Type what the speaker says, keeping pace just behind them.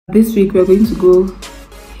This week we're going to go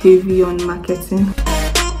heavy on marketing.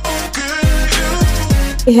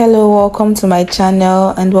 Hello, welcome to my channel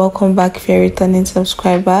and welcome back if you're a returning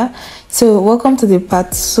subscriber. So welcome to the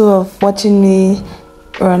part 2 of watching me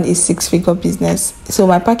run a 6-figure business. So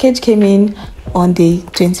my package came in on the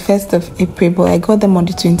 21st of April, but I got them on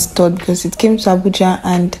the 23rd because it came to Abuja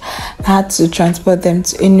and I had to transport them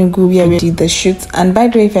to Enugu where we did the shoot. And by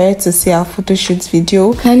the way, if you're ready to see our photo shoot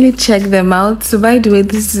video, kindly check them out. So by the way,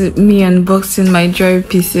 this is me unboxing my jewelry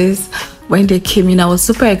pieces. When they came in, I was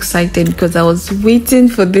super excited because I was waiting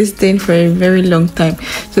for this thing for a very long time.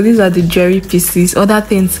 So these are the jewelry pieces. Other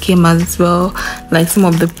things came as well, like some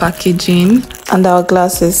of the packaging and our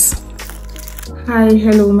glasses. Hi,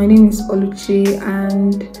 hello, my name is Oluchi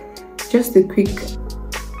and just a quick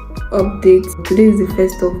update. Today is the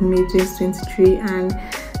 1st of May 2023 and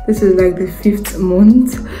this is like the 5th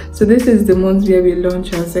month. So this is the month where we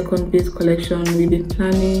launch our second base collection. We've been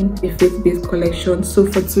planning a faith-based collection. So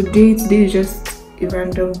for today is just a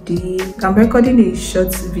random day. I'm recording a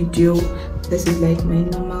short video. This is like my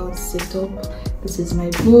normal setup. This is my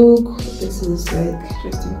book. This is like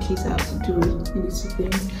just in case I have to do little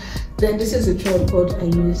things. Then this is a tripod I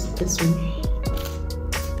use, this one.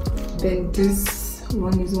 Then this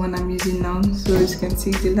one is the one I'm using now. So as you can see,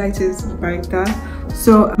 the light is brighter.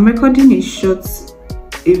 So I'm recording a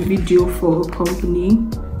video for a company.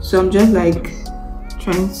 So I'm just like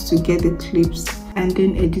trying to get the clips and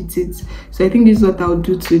then edit it. So I think this is what I'll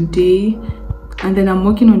do today. And then I'm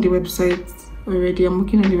working on the website already. I'm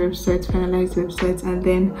working on the website, finalize the website, and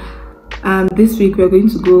then this week we're going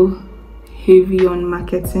to go heavy on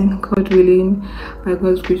marketing. God willing, by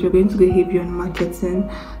God's grace, we're going to go heavy on marketing.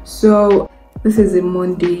 So this is a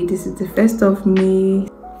Monday. This is the 1st of May.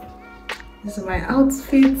 This is my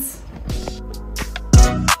outfit.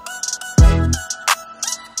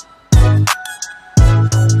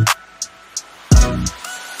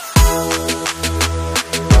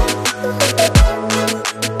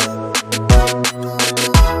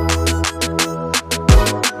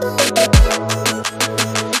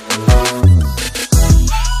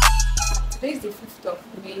 Today is the 5th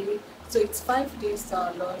of May, so it's 5 days to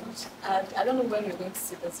our launch, and I don't know when you're going to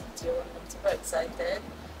see this video. I'm super excited.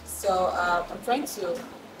 So I'm trying to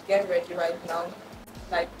get ready right now,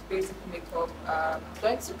 like basic makeup. I'm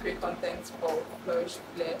trying to create content for Flourish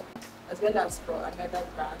as well as for another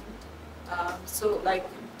brand. So like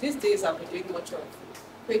these days I've been doing much of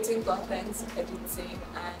creating content, editing,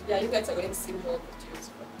 and yeah, you guys are going to see more videos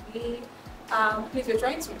from me. Please, we're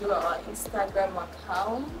trying to do our Instagram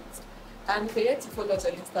account. And if you're yet to follow us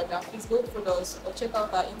on Instagram, please go follow us or check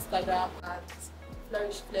out our Instagram at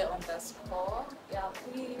Flourish _. Yeah,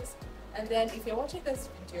 please. And then if you're watching this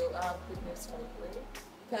video, good news for you.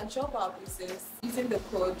 You can shop our pieces using the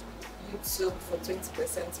code YouTube for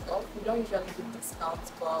 20% off. We don't usually give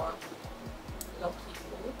discounts for our lucky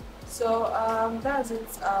people. So that's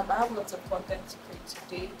it. I have lots of content to create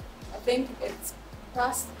today. I think it's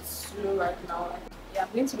past 2 right now. Yeah,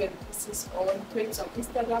 I'm going to get the pieces on, create some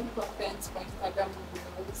Instagram content for Instagram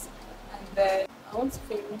videos, and then I want to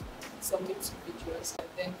film some YouTube videos, and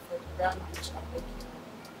then for the brand which I'm working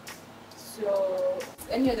on. So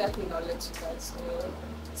any other thing I'll let you guys know.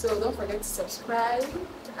 So don't forget to subscribe,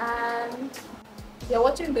 and if you're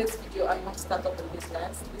watching this video and you want to start up a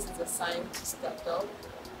business, this is a sign to start up,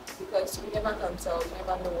 because you never can tell, you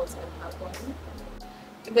never know what's going to happen.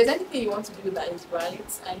 If there's anything you want to do that is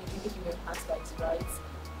right, and you believe in your heart that is right,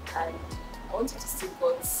 and I want you to seek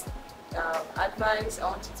God's advice, I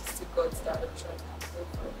want you to seek God's direction and go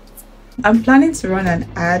for it. I'm planning to run an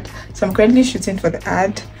ad, so I'm currently shooting for the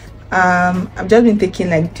ad. I've just been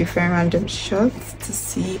taking like different random shots to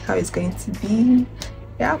see how it's going to be.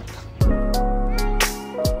 Yep.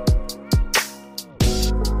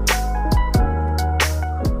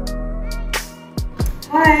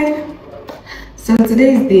 Hi. So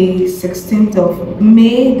today is the 16th of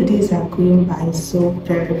May. The days are going by so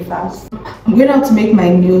very fast. I'm going out to make my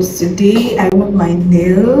nails today. I want my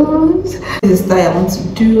nails. This is the style I want to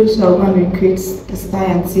do, so I'm going to recreate the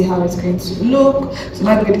style and see how it's going to look. So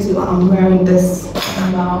by the way, this is what I'm wearing this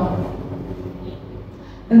now.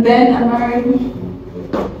 And then I'm wearing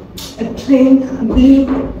a plain blue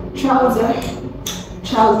trouser.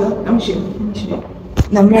 Let me show you.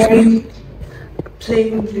 And I'm wearing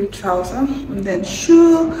plain blue trouser and then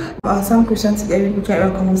shoe. Some Christians carry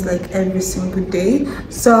condoms like every single day.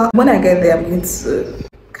 So when I get there, I'm going to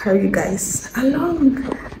carry you guys along.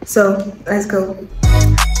 So let's go.